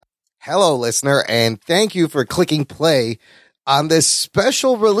Hello, listener, and thank you for clicking play on this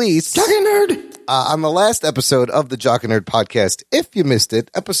special release Jock and Nerd on the last episode of the Jock and Nerd podcast. If you missed it,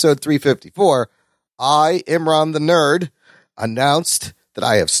 episode 354, I, Imran the Nerd, announced that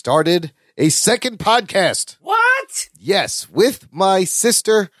I have started a second podcast. What? Yes, with my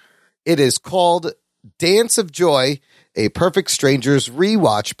sister. It is called Dance of Joy, a Perfect Strangers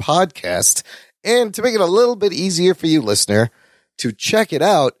Rewatch podcast. And to make it a little bit easier for you, listener, to check it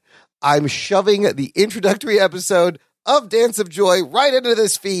out, I'm shoving the introductory episode of Dance of Joy right into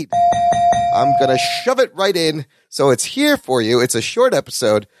this feed. I'm going to shove it right in so it's here for you. It's a short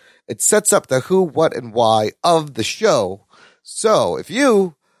episode. It sets up the who, what, and why of the show. So if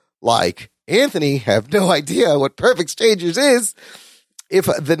you, like Anthony, have no idea what Perfect Strangers is, if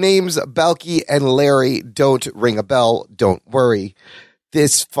the names Balky and Larry don't ring a bell, don't worry.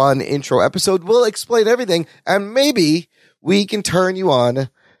 This fun intro episode will explain everything, and maybe we can turn you on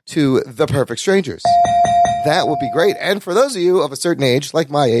to The Perfect Strangers. That would be great. And for those of you of a certain age, like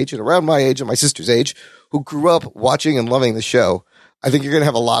my age and around my age and my sister's age, who grew up watching and loving the show, I think you're going to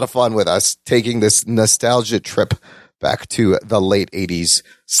have a lot of fun with us taking this nostalgia trip back to the late 80s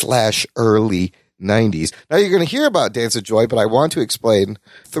 / early 90s. Now you're going to hear about Dance of Joy, but I want to explain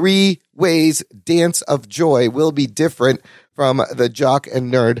 3 ways Dance of Joy will be different from the Jock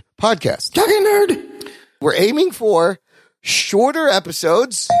and Nerd podcast. Jock and Nerd. We're aiming for shorter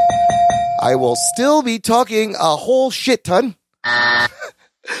episodes. I will still be talking a whole shit ton.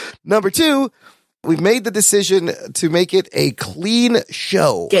 Number 2, we've made the decision to make it a clean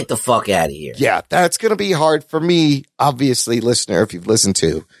show. Get the fuck out of here. Yeah, that's going to be hard for me, obviously, listener, if you've listened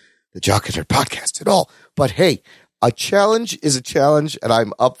to the Jock and Nerd podcast at all. But hey, a challenge is a challenge, and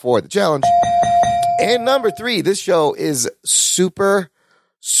I'm up for the challenge. And number 3, this show is super,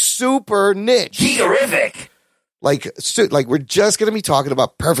 super niche. Terrific. Like we're just going to be talking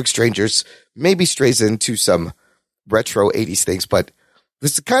about Perfect Strangers, maybe strays into some retro 80s things, but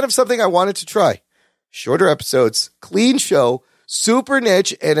this is kind of something I wanted to try. Shorter episodes, clean show, super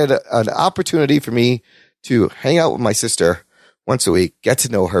niche, and an opportunity for me to hang out with my sister once a week, get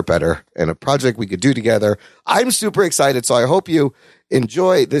to know her better, and a project we could do together. I'm super excited, so I hope you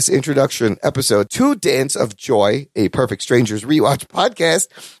enjoy this introduction episode to Dance of Joy, a Perfect Strangers Rewatch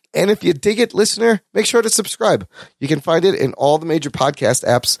podcast. And if you dig it, listener, make sure to subscribe. You can find it in all the major podcast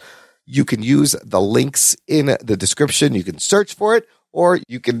apps. You can use the links in the description. You can search for it, or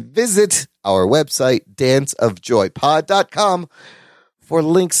you can visit our website, danceofjoypod.com, for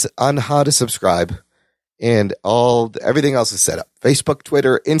links on how to subscribe. And everything else is set up. Facebook,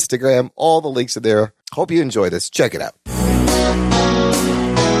 Twitter, Instagram, all the links are there. Hope you enjoy this. Check it out.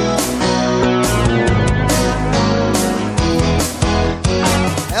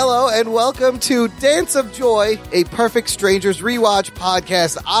 Hello and welcome to Dance of Joy, a Perfect Strangers Rewatch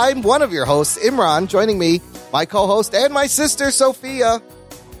podcast. I'm one of your hosts, Imran. Joining me, my co-host and my sister, Sophia.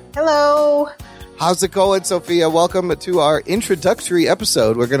 Hello. How's it going, Sophia? Welcome to our introductory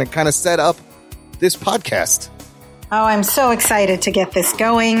episode. We're going to kind of set up this podcast. Oh, I'm so excited to get this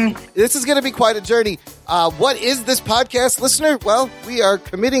going. This is going to be quite a journey. What is this podcast, listener? Well, we are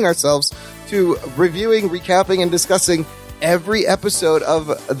committing ourselves to reviewing, recapping, and discussing every episode of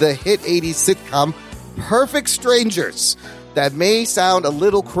the hit 80s sitcom Perfect Strangers. That may sound a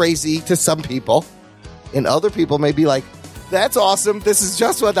little crazy to some people, and other people may be like, that's awesome. This is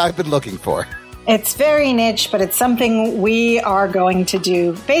just what I've been looking for. It's very niche, but it's something we are going to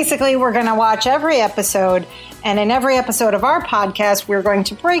do. Basically, we're going to watch every episode, and in every episode of our podcast, we're going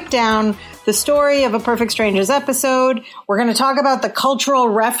to break down the story of a Perfect Strangers episode. We're going to talk about the cultural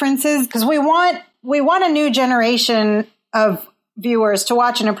references, because we want a new generation of viewers to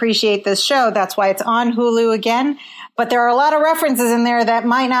watch and appreciate this show. That's why it's on Hulu again. But there are a lot of references in there that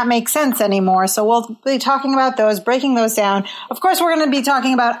might not make sense anymore. So we'll be talking about those, breaking those down. Of course, we're going to be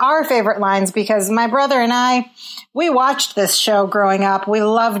talking about our favorite lines, because my brother and I, we watched this show growing up. We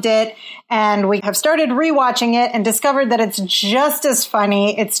loved it. And we have started rewatching it and discovered that it's just as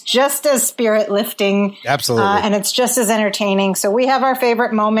funny. It's just as spirit lifting. Absolutely. And it's just as entertaining. So we have our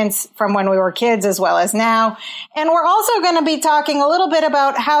favorite moments from when we were kids as well as now. And we're also going to be talking a little bit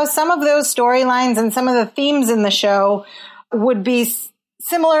about how some of those storylines and some of the themes in the show would be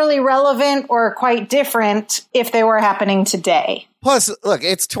similarly relevant or quite different if they were happening today. Plus, look,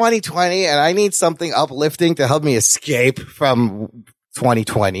 it's 2020 and I need something uplifting to help me escape from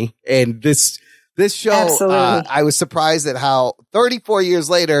 2020. And this show, I was surprised at how 34 years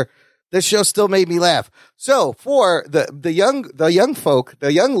later, this show still made me laugh. So for the young folk,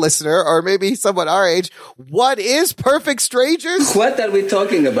 the young listener, or maybe someone our age, what is Perfect Strangers? What are we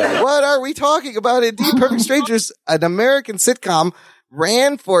talking about? What are we talking about? Indeed, Perfect Strangers, an American sitcom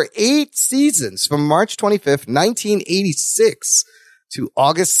ran for 8 seasons from March 25th, 1986 to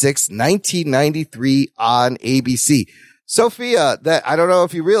August 6th, 1993 on ABC. Sophia, that I don't know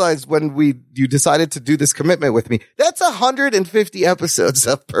if you realized when you decided to do this commitment with me, that's 150 episodes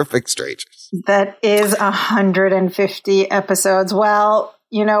of Perfect Strangers. That is 150 episodes. Well,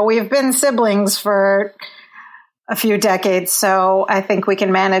 we've been siblings for a few decades, so I think we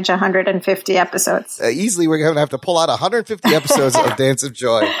can manage 150 episodes. Easily, we're going to have to pull out 150 episodes of Dance of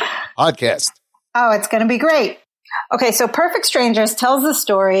Joy podcast. Oh, it's going to be great. Okay, so Perfect Strangers tells the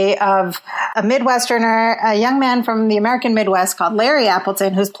story of a Midwesterner, a young man from the American Midwest called Larry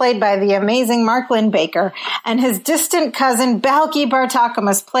Appleton, who's played by the amazing Mark Lynn Baker, and his distant cousin, Balky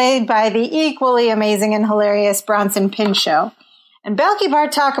Bartokomous, played by the equally amazing and hilarious Bronson Pinchot. And Balky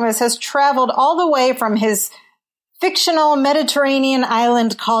Bartokomous has traveled all the way from his fictional Mediterranean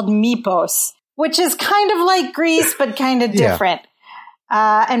island called Mypos, which is kind of like Greece, but kind of different.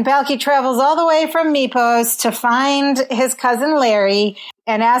 And Balky travels all the way from Mypos to find his cousin Larry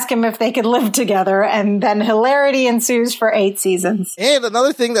and ask him if they could live together. And then hilarity ensues for 8 seasons. And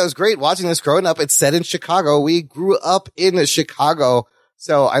another thing that was great watching this growing up, it's set in Chicago. We grew up in Chicago.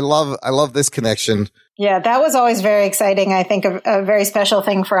 So I love this connection. Yeah, that was always very exciting. I think a very special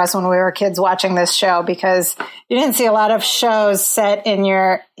thing for us when we were kids watching this show, because you didn't see a lot of shows set in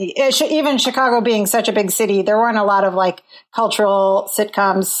even Chicago being such a big city, there weren't a lot of like cultural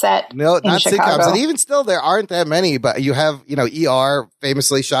sitcoms set No, in not Chicago. sitcoms. And even still, there aren't that many, but you have, ER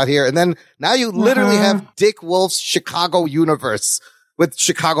famously shot here. And then now you literally have Dick Wolf's Chicago universe with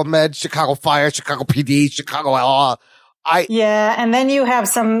Chicago Med, Chicago Fire, Chicago PD, Chicago LR. And then you have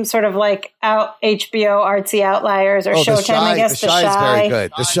some sort of like HBO artsy outliers or Showtime, I guess. The Chi is very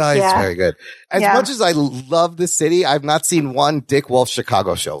good. The Chi is very good. As much as I love the city, I've not seen one Dick Wolf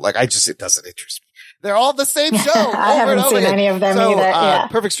Chicago show. Like it doesn't interest me. They're all the same show. I haven't seen any of them either. Yeah.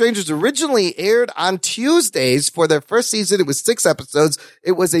 Perfect Strangers originally aired on Tuesdays for their first season. It was 6 episodes.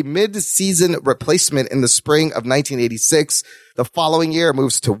 It was a mid-season replacement in the spring of 1986. The following year, it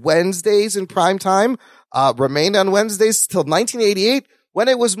moves to Wednesdays in prime time. Remained on Wednesdays till 1988 when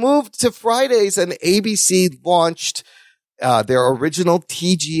it was moved to Fridays, and ABC launched their original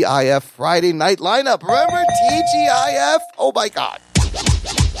TGIF Friday night lineup. Remember TGIF? Oh my God.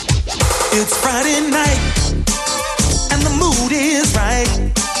 It's Friday night and the mood is right.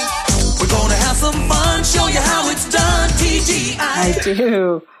 We're gonna have some fun, show you how it's done. TGIF. I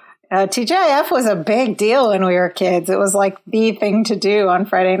do. TGIF was a big deal when we were kids. It was like the thing to do on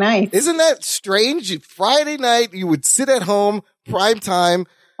Friday nights. Isn't that strange? Friday night, you would sit at home, prime time.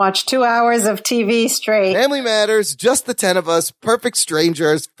 Watch 2 hours of TV straight. Family Matters, Just the 10 of Us, Perfect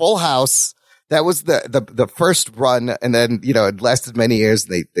Strangers, Full House. That was the first run. And then, it lasted many years.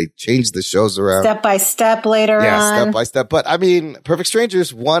 They changed the shows around. Step by Step later on. Yeah, Step by Step. But I mean, Perfect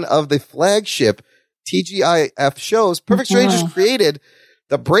Strangers, one of the flagship TGIF shows. Perfect Strangers created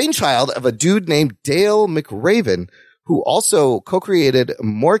the brainchild of a dude named Dale McRaven, who also co-created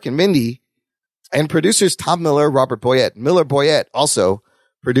Mork and Mindy, and producers Tom Miller, Robert Boyette. Miller Boyette also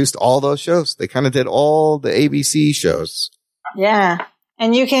produced all those shows. They kind of did all the ABC shows. Yeah.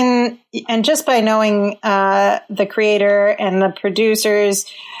 And just by knowing the creator and the producers,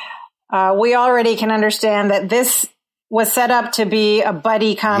 we already can understand that this was set up to be a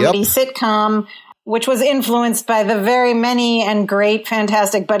buddy comedy sitcom, which was influenced by the very many and great,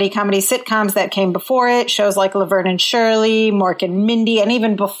 fantastic buddy comedy sitcoms that came before it. Shows like Laverne and Shirley, Mork and Mindy, and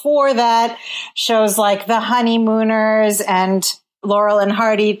even before that, shows like The Honeymooners and Laurel and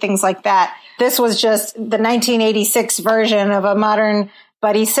Hardy, things like that. This was just the 1986 version of a modern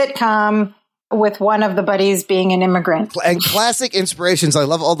buddy sitcom with one of the buddies being an immigrant. And classic inspirations. I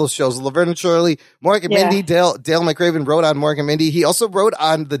love all those shows. Laverne and Shirley, Mork and Mindy. Dale McRaven wrote on Mork and Mindy. He also wrote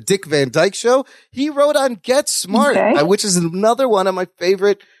on The Dick Van Dyke Show. He wrote on Get Smart, which is another one of my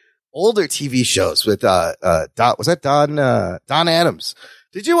favorite older TV shows with, Don Adams.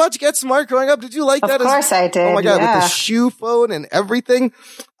 Did you watch Get Smart growing up? Did you like that? Of course I did. Oh my God, with the shoe phone and everything.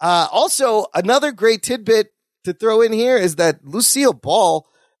 Also, another great tidbit to throw in here is that Lucille Ball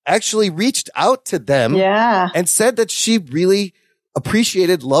actually reached out to them and said that she really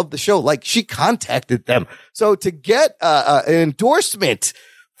loved the show. Like, she contacted them. So to get an endorsement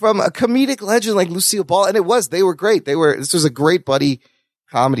from a comedic legend like Lucille Ball, and they were great. This was a great buddy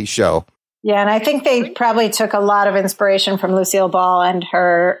comedy show. Yeah, and I think they probably took a lot of inspiration from Lucille Ball and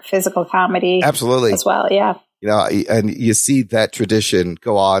her physical comedy. Absolutely. As well, yeah. And you see that tradition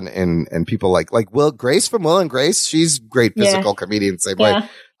go on and people like Grace from Will and Grace. She's a great physical comedian, same way.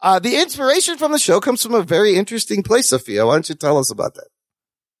 The inspiration from the show comes from a very interesting place, Sophia. Why don't you tell us about that?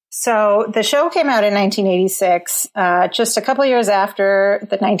 So the show came out in 1986, just a couple years after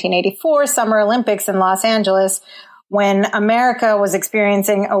the 1984 Summer Olympics in Los Angeles, when America was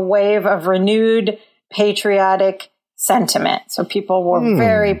experiencing a wave of renewed patriotic sentiment. So people were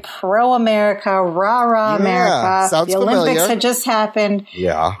very pro-America, rah-rah America. Sounds the Olympics familiar. had just happened.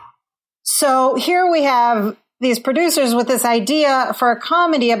 Yeah. So here we have these producers with this idea for a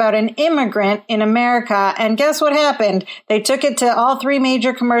comedy about an immigrant in America. And guess what happened? They took it to all three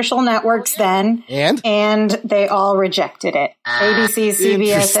major commercial networks then. And they all rejected it. ABC,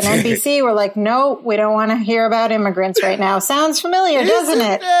 CBS, and NBC were like, no, we don't want to hear about immigrants right now. Sounds familiar, doesn't it?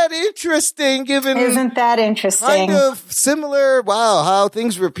 Isn't that interesting, Isn't that interesting? kind of similar, wow, how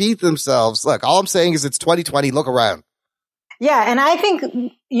things repeat themselves. Look, all I'm saying is it's 2020. Look around. Yeah, and I think,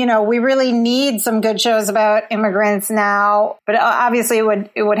 we really need some good shows about immigrants now, but obviously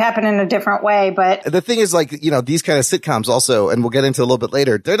it would happen in a different way. But The thing is, these kind of sitcoms also, and we'll get into a little bit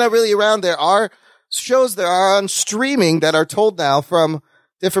later, they're not really around. There are shows that are on streaming that are told now from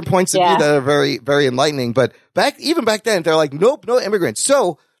different points of view that are very, very enlightening. But even back then, they're like, nope, no immigrants.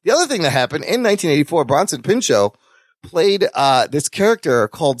 So the other thing that happened in 1984, Bronson Pinchot played this character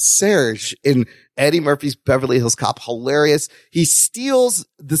called Serge in Eddie Murphy's Beverly Hills Cop. Hilarious. He steals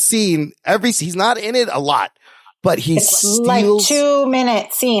the scene. He's not in it a lot, but it's like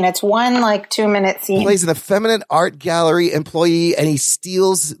 2-minute scene. It's one 2-minute scene. Plays an effeminate art gallery employee, and he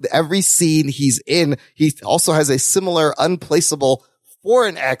steals every scene he's in. He also has a similar unplaceable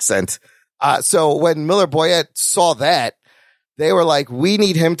foreign accent. So when Miller Boyett saw that, they were like, we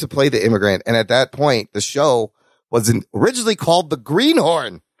need him to play the immigrant. And at that point, the show was originally called The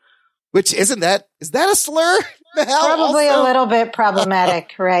Greenhorn. Which is that a slur? Probably a little bit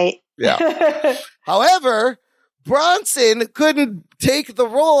problematic, right? Yeah. However, Bronson couldn't take the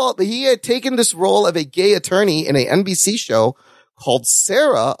role. He had taken this role of a gay attorney in a NBC show called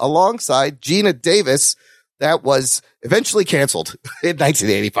Sarah alongside Gina Davis that was eventually canceled in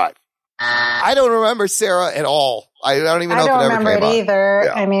 1985. I don't remember Sarah at all. I don't even know if it ever came I don't remember it either.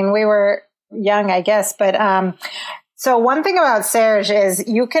 Yeah. I mean, we were young, I guess, but so one thing about Serge is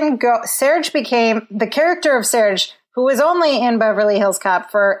Serge became the character of Serge, who was only in Beverly Hills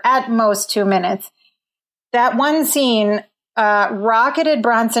Cop for at most 2 minutes. That one scene rocketed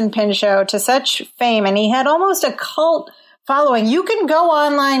Bronson Pinchot to such fame, and he had almost a cult following. You can go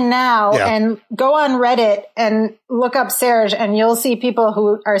online now and go on Reddit and look up Serge, and you'll see people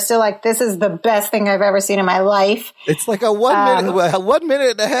who are still like, this is the best thing I've ever seen in my life. It's like a 1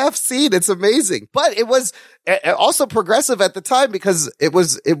 minute and a half scene. It's amazing. But it was also progressive at the time because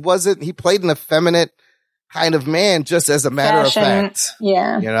he played an effeminate kind of man just as a matter of fact.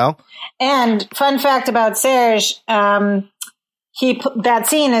 Yeah. And fun fact about Serge, that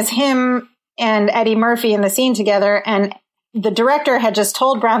scene is him and Eddie Murphy in the scene together, and the director had just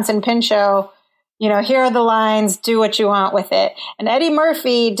told Bronson Pinchot, here are the lines, do what you want with it. And Eddie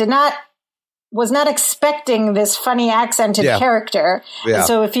Murphy was not expecting this funny accented character. Yeah. And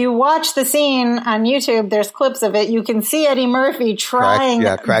so if you watch the scene on YouTube, there's clips of it. You can see Eddie Murphy trying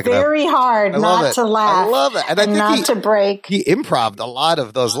very hard not to laugh. I love it. And I think not to break. He improv'd a lot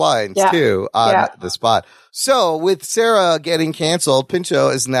of those lines too on the spot. So with Sarah getting canceled,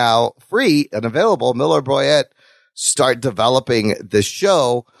 Pinchot is now free and available. Miller Boyett start developing the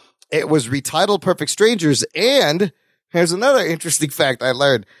show. It was retitled Perfect Strangers, and here's another interesting fact I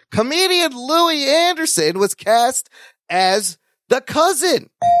learned. Comedian Louis Anderson was cast as the cousin.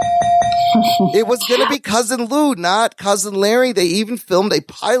 It was going to be Cousin Lou, not Cousin Larry. They even filmed a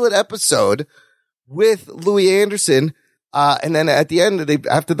pilot episode with Louis Anderson. And then at the end,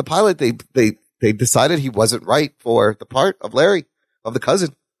 after the pilot, they decided he wasn't right for the part of Larry, of the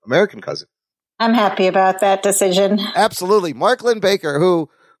cousin, American cousin. I'm happy about that decision. Absolutely. Mark Lynn Baker,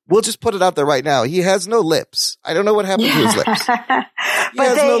 who we'll just put it out there right now. He has no lips. I don't know what happened to his lips.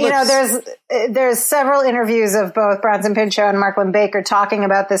 But there's several interviews of both Bronson Pinchot and Mark Lynn Baker talking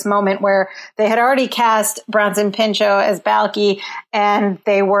about this moment where they had already cast Bronson Pinchot as Balky, and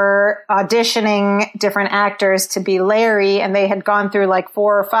they were auditioning different actors to be Larry, and they had gone through like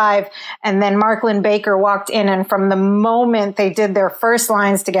 4 or 5, and then Mark Lynn Baker walked in, and from the moment they did their first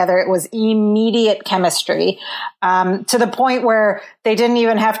lines together, it was immediate chemistry, to the point where they didn't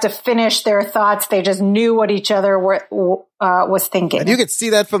even have to finish their thoughts. They just knew what each other was thinking. And you could see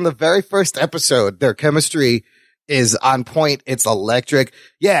that from the very first episode. Their chemistry is on point. It's electric.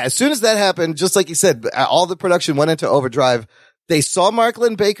 Yeah, as soon as that happened, just like you said, all the production went into overdrive. They saw Mark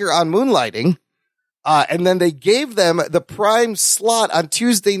Lynn Baker on Moonlighting, and then they gave them the prime slot on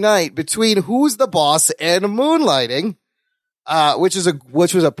Tuesday night between Who's the Boss and Moonlighting, which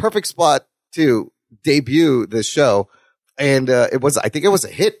was a perfect spot to debut the show. And I think it was a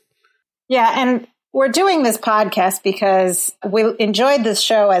hit. Yeah, and we're doing this podcast because we enjoyed this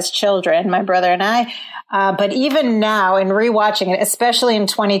show as children, my brother and I. But even now, in rewatching it, especially in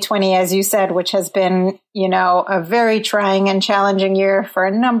 2020, as you said, which has been, a very trying and challenging year for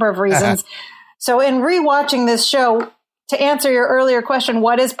a number of reasons. So in rewatching this show, to answer your earlier question,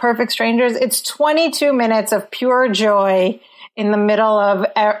 what is Perfect Strangers? It's 22 minutes of pure joy in the middle of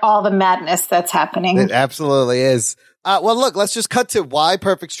all the madness that's happening. It absolutely is. Well, look, let's just cut to why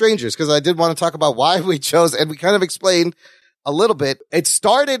Perfect Strangers, because I did want to talk about why we chose, and we kind of explained a little bit. It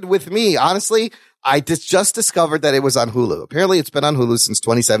started with me, honestly. I just discovered that it was on Hulu. Apparently, it's been on Hulu since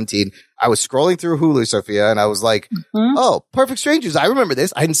 2017. I was scrolling through Hulu, Sophia, and I was like, oh, Perfect Strangers. I remember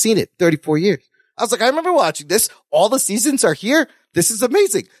this. I hadn't seen it 34 years. I was like, I remember watching this. All the seasons are here. This is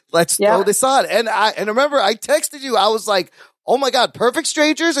amazing. Let's throw this on. And remember, I texted you. I was like, oh my God, Perfect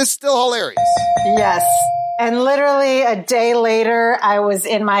Strangers is still hilarious. Yes. And literally a day later, I was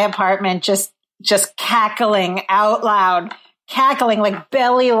in my apartment just cackling out loud, like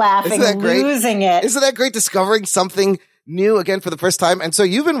belly laughing, losing it. Isn't that great, discovering something new again for the first time? And so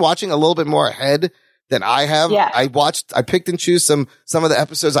you've been watching a little bit more ahead than I have. Yeah. I picked and choose some of the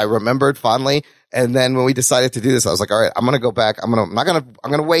episodes I remembered fondly. And then when we decided to do this, I was like, all right, I'm going to go back. I'm going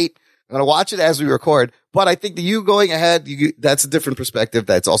to wait. I'm going to watch it as we record. But I think that you going ahead, that's a different perspective.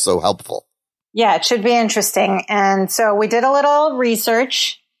 That's also helpful. Yeah, it should be interesting. And so we did a little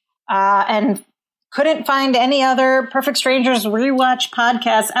research, and couldn't find any other Perfect Strangers rewatch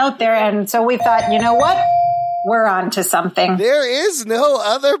podcasts out there. And so we thought, you know what? We're on to something. There is no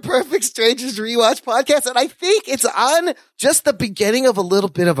other Perfect Strangers rewatch podcast. And I think it's on just the beginning of a little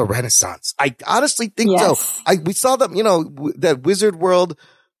bit of a renaissance. I honestly think so. We saw them, that Wizard World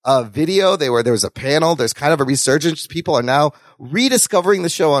video. There was a panel. There's kind of a resurgence. People are now rediscovering the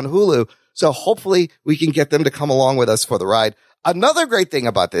show on Hulu. So hopefully we can get them to come along with us for the ride. Another great thing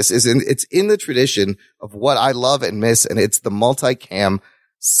about this is it's in the tradition of what I love and miss, and it's the multi-cam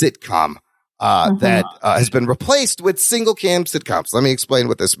sitcom that has been replaced with single cam sitcoms. Let me explain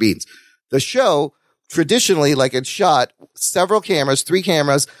what this means. The show traditionally, like, it's shot several cameras, 3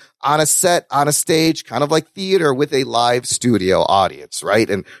 cameras on a set, on a stage, kind of like theater with a live studio audience, right?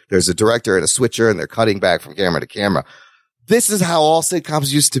 And there's a director and a switcher, and they're cutting back from camera to camera. This is how all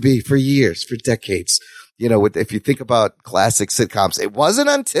sitcoms used to be for years, for decades. If you think about classic sitcoms, it wasn't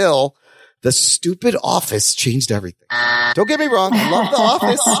until the stupid Office changed everything. Don't get me wrong. I love The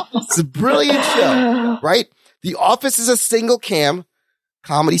Office. It's a brilliant show, right? The Office is a single cam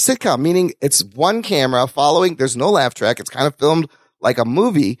comedy sitcom, meaning it's one camera following. There's no laugh track. It's kind of filmed like a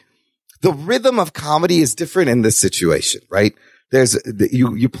movie. The rhythm of comedy is different in this situation, right?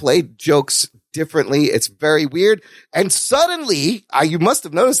 You play jokes differently. It's very weird. And suddenly, you must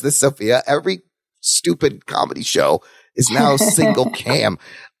have noticed this, Sophia, every stupid comedy show is now single cam.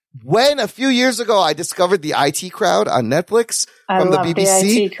 When a few years ago I discovered the IT Crowd on Netflix from the BBC,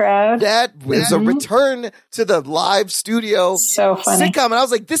 the IT Crowd. That was a return to the live studio sitcom. And I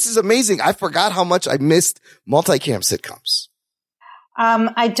was like, this is amazing. I forgot how much I missed multicam sitcoms.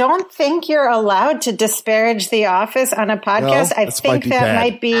 I don't think you're allowed to disparage The Office on a podcast. No, I think that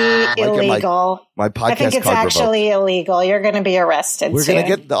might be illegal. My podcast I think it's actually illegal. You're going to be arrested. We're going to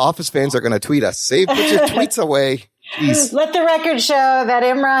get the Office fans are going to tweet us. Put your tweets away. Jeez. Let the record show that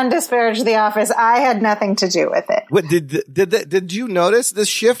Imran disparaged The Office. I had nothing to do with it. What, did you notice this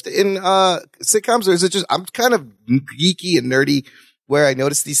shift in sitcoms, or is it just I'm kind of geeky and nerdy where I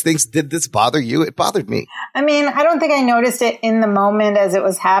noticed these things? Did this bother you? It bothered me. I mean, I don't think I noticed it in the moment as it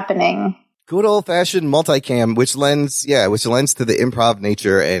was happening. Good old-fashioned multicam, which lends to the improv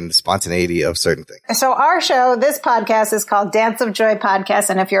nature and spontaneity of certain things. So our show, this podcast, is called Dance of Joy Podcast.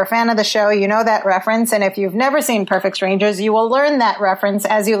 And if you're a fan of the show, you know that reference. And if you've never seen Perfect Strangers, you will learn that reference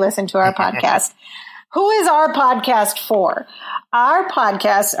as you listen to our podcast. Who is our podcast for? Our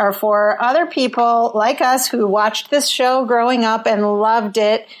podcasts are for other people like us who watched this show growing up and loved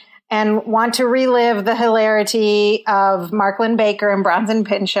it and want to relive the hilarity of Marklyn Baker and Bronson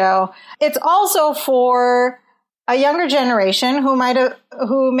Pinchot. It's also for a younger generation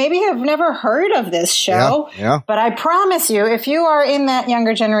who maybe have never heard of this show. Yeah. But I promise you, if you are in that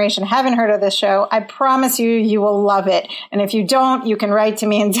younger generation, haven't heard of this show, I promise you will love it. And if you don't, you can write to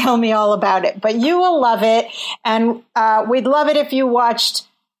me and tell me all about it. But you will love it. And we'd love it if you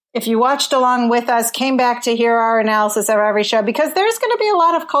watched along with us, came back to hear our analysis of every show, because there's going to be a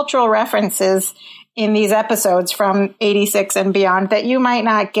lot of cultural references in these episodes from 86 and beyond that you might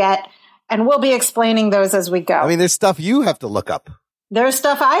not get. And we'll be explaining those as we go. I mean, there's stuff you have to look up. There's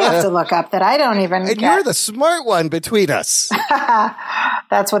stuff I have to look up that I don't even get. And you're the smart one between us.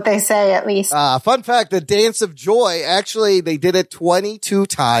 That's what they say, at least. Fun fact, the Dance of Joy, actually, they did it 22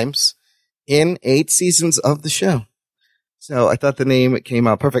 times in 8 seasons of the show. So I thought the name came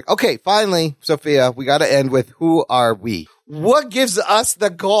out perfect. Okay, finally, Sophia, we got to end with who are we? What gives us the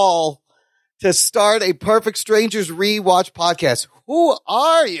gall to start a Perfect Strangers Rewatch podcast? Who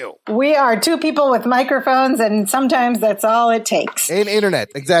are you? We are 2 people with microphones, and sometimes that's all it takes. And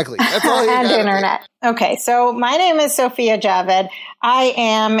internet, exactly. That's all you And got. internet. Okay, so my name is Sophia Javed. I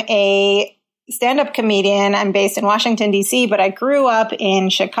am a stand-up comedian. I'm based in Washington, D.C., but I grew up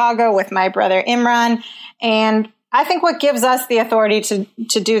in Chicago with my brother Imran, and I think what gives us the authority to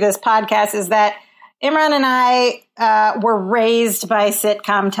do this podcast is that Imran and I were raised by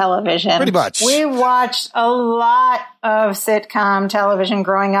sitcom television. Pretty much. We watched a lot of sitcom television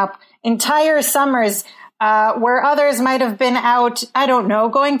growing up. Entire summers where others might have been out, I don't know,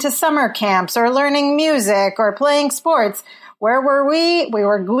 going to summer camps or learning music or playing sports. Where were we? We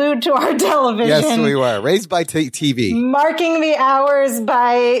were glued to our television. Yes, we were. Raised by TV. Marking the hours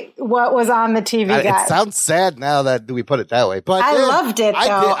by what was on the TV guide. It sounds sad now that we put it that way. But I loved it,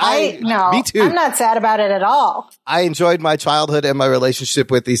 though. No, me too. I'm not sad about it at all. I enjoyed my childhood and my relationship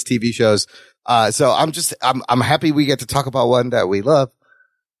with these TV shows. So I'm happy we get to talk about one that we love.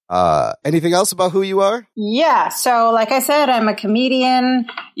 Anything else about who you are? Yeah. So like I said, I'm a comedian.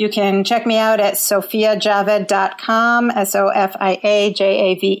 You can check me out at sophiajaved.com,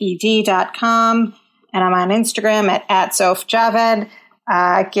 SOFIAJAVED.com. And I'm on Instagram at SophJaved.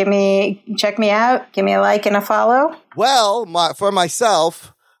 Check me out. Give me a like and a follow. Well, for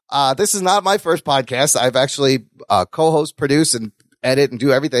myself, this is not my first podcast. I've actually co-host, produce, and edit and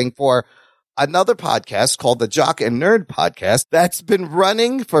do everything for another podcast called the Jock and Nerd Podcast that's been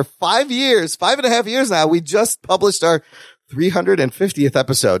running for 5.5 years now. We just published our 350th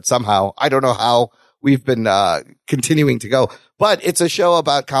episode somehow. I don't know how we've been continuing to go, but it's a show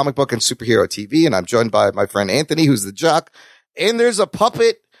about comic book and superhero TV. And I'm joined by my friend Anthony, who's the Jock. And there's a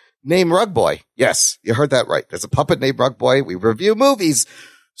puppet named Rug Boy. Yes, you heard that right. There's a puppet named Rug Boy. We review movies.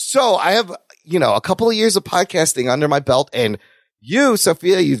 So I have, a couple of years of podcasting under my belt, and you,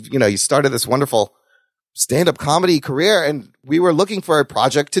 Sophia, you started this wonderful stand-up comedy career, and we were looking for a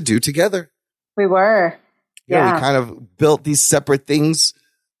project to do together. We were. Yeah. We kind of built these separate things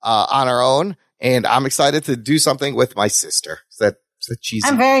on our own, and I'm excited to do something with my sister. Is that cheesy?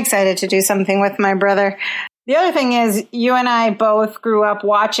 I'm very excited to do something with my brother. The other thing is, you and I both grew up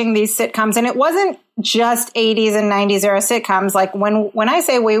watching these sitcoms, and it wasn't just 80s and 90s era sitcoms. Like when I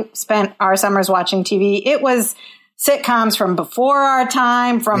say we spent our summers watching TV, it was sitcoms from before our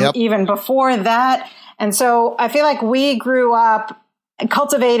time, even before that. And so I feel like we grew up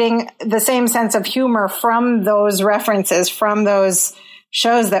cultivating the same sense of humor from those references, from those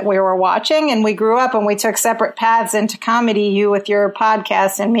shows that we were watching. And we grew up and we took separate paths into comedy, you with your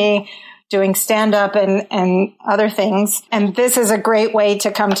podcast and me doing stand-up and other things. And this is a great way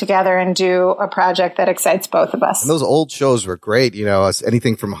to come together and do a project that excites both of us. And those old shows were great.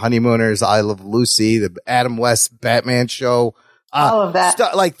 Anything from Honeymooners, I Love Lucy, the Adam West Batman show. All of that.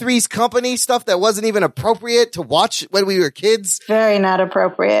 Like Three's Company stuff that wasn't even appropriate to watch when we were kids. Very not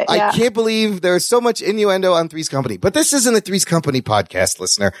appropriate. Yeah. I can't believe there's so much innuendo on Three's Company. But this isn't a Three's Company podcast,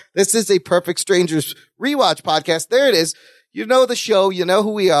 listener. This is a Perfect Strangers Rewatch podcast. There it is. You know the show. You know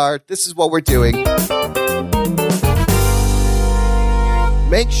who we are. This is what we're doing.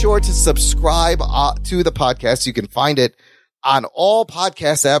 Make sure to subscribe to the podcast. You can find it on all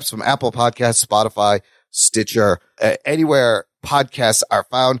podcast apps from Apple Podcasts, Spotify, Stitcher, anywhere podcasts are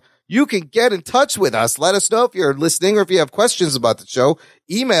found. You can get in touch with us. Let us know if you're listening or if you have questions about the show.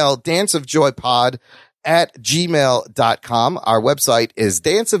 Email danceofjoypod@gmail.com. Our website is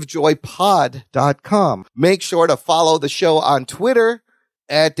danceofjoypod.com. Make sure to follow the show on Twitter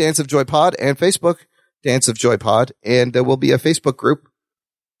at danceofjoypod and Facebook, Dance of Joy Pod. And there will be a Facebook group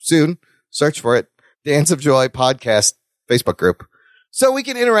soon. Search for it. Dance of Joy Podcast Facebook group. So we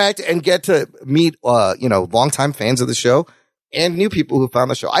can interact and get to meet, longtime fans of the show and new people who found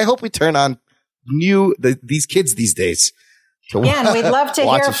the show. I hope we turn on these kids these days. Yeah, and we'd love to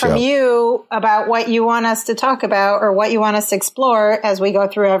hear from you about what you want us to talk about or what you want us to explore as we go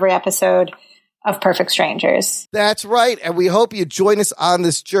through every episode of Perfect Strangers. That's right. And we hope you join us on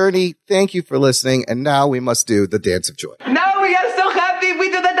this journey. Thank you for listening. And now we must do the Dance of Joy. Now we are so happy we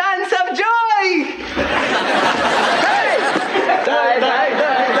do the Dance of Joy.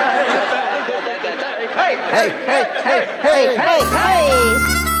 Hey!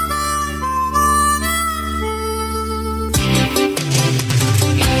 Hey!